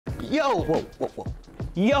Yo, whoa.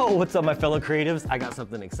 Yo, what's up my fellow creatives? I got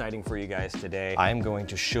something exciting for you guys today. I'm going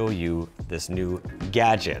to show you this new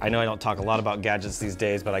gadget. I know I don't talk a lot about gadgets these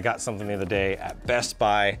days, but I got something the other day at Best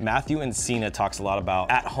Buy. Matthew and Cena talks a lot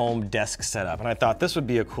about at-home desk setup, and I thought this would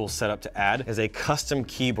be a cool setup to add as a custom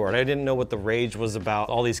keyboard. I didn't know what the rage was about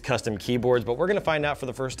all these custom keyboards, but we're gonna find out for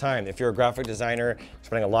the first time. If you're a graphic designer,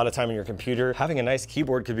 spending a lot of time on your computer, having a nice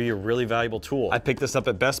keyboard could be a really valuable tool. I picked this up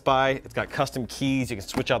at Best Buy. It's got custom keys. You can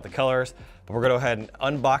switch out the colors. But we're gonna go ahead and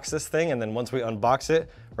unbox this thing, and then once we unbox it,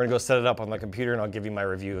 we're gonna go set it up on the computer and I'll give you my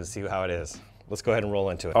review and see how it is. Let's go ahead and roll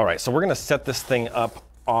into it. All right, so we're gonna set this thing up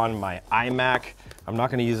on my iMac. I'm not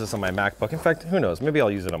gonna use this on my MacBook. In fact, who knows, maybe I'll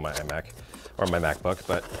use it on my iMac or my MacBook,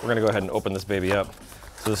 but we're gonna go ahead and open this baby up.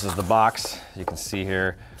 So this is the box, you can see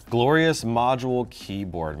here. Glorious module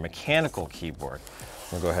keyboard, mechanical keyboard. I'm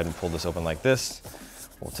gonna go ahead and pull this open like this.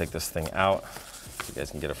 We'll take this thing out so you guys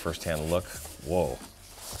can get a firsthand look. Whoa.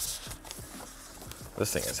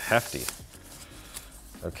 This thing is hefty.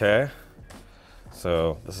 Okay,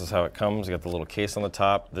 so this is how it comes. You got the little case on the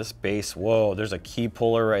top. This base, whoa, there's a key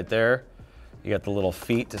puller right there. You got the little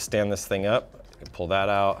feet to stand this thing up. You can pull that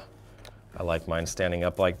out. I like mine standing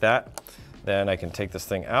up like that. Then I can take this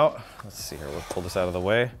thing out. Let's see here, we'll pull this out of the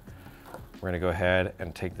way. We're gonna go ahead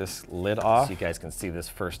and take this lid off so you guys can see this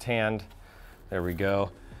firsthand. There we go.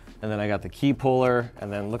 And then I got the key puller,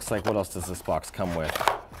 and then looks like, what else does this box come with?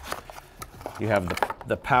 You have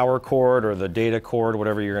the power cord or the data cord,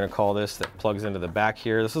 whatever you're gonna call this, that plugs into the back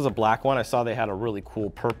here. This is a black one. I saw they had a really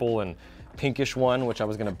cool purple and pinkish one, which I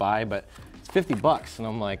was gonna buy, but it's 50 bucks. And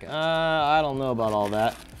I'm like, I don't know about all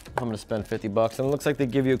that. I'm gonna spend 50 bucks. And it looks like they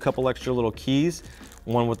give you a couple extra little keys,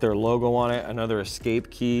 one with their logo on it, another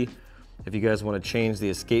escape key, if you guys wanna change the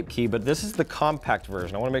escape key. But this is the compact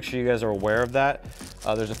version. I wanna make sure you guys are aware of that.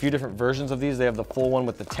 There's a few different versions of these. They have the full one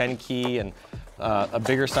with the 10 key and a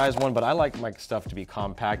bigger size one, but I like my stuff to be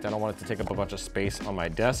compact. I don't want it to take up a bunch of space on my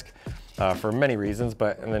desk for many reasons,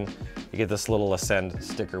 and then you get this little Ascend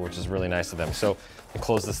sticker, which is really nice of them. So I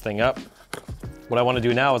close this thing up. What I wanna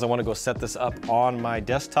do now is I wanna go set this up on my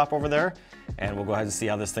desktop over there, and we'll go ahead and see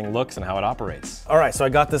how this thing looks and how it operates. All right, so I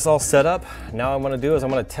got this all set up. Now what I'm gonna do is I'm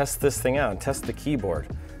gonna test this thing out and test the keyboard.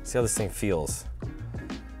 See how this thing feels.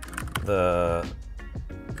 The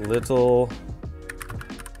little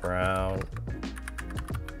brown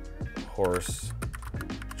horse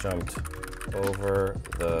jumped over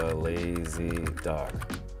the lazy dog.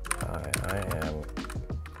 I am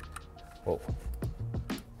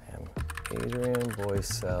Adrian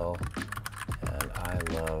Boysel, and I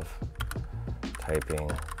love typing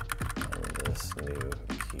on this new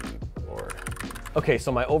keyboard. Okay,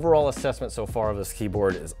 so my overall assessment so far of this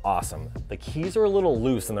keyboard is awesome. The keys are a little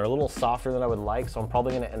loose and they're a little softer than I would like, so I'm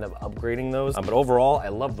probably gonna end up upgrading those. But overall, I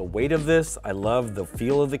love the weight of this. I love the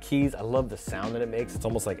feel of the keys. I love the sound that it makes. It's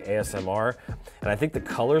almost like ASMR. And I think the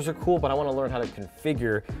colors are cool, but I wanna learn how to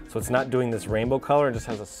configure so it's not doing this rainbow color and just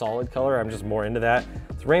has a solid color. I'm just more into that.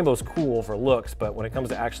 The rainbow's cool for looks, but when it comes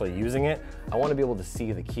to actually using it, I wanna be able to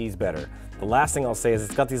see the keys better. The last thing I'll say is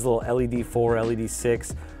it's got these little LED 4, LED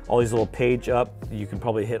 6, all these little page up. You can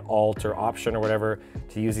probably hit Alt or Option or whatever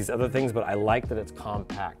to use these other things, but I like that it's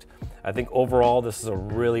compact. I think overall this is a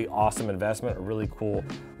really awesome investment, a really cool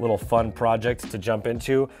little fun project to jump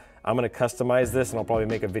into. I'm gonna customize this and I'll probably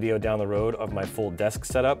make a video down the road of my full desk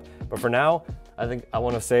setup. But for now, I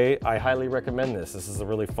wanna say I highly recommend this. This is a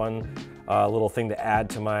really fun little thing to add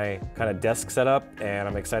to my kind of desk setup, and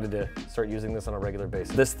I'm excited to start using this on a regular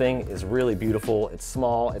basis. This thing is really beautiful. It's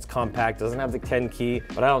small, it's compact, doesn't have the 10 key,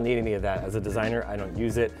 but I don't need any of that. As a designer, I don't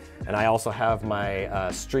use it. And I also have my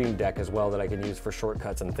Stream Deck as well that I can use for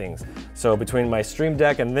shortcuts and things. So between my Stream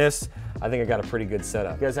Deck and this, I think I got a pretty good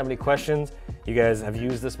setup. If you guys have any questions, you guys have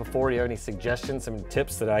used this before, do you have any suggestions, some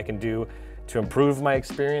tips that I can do to improve my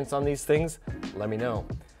experience on these things, let me know.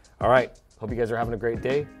 All right, hope you guys are having a great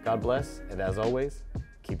day. God bless, and as always,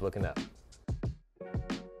 keep looking up.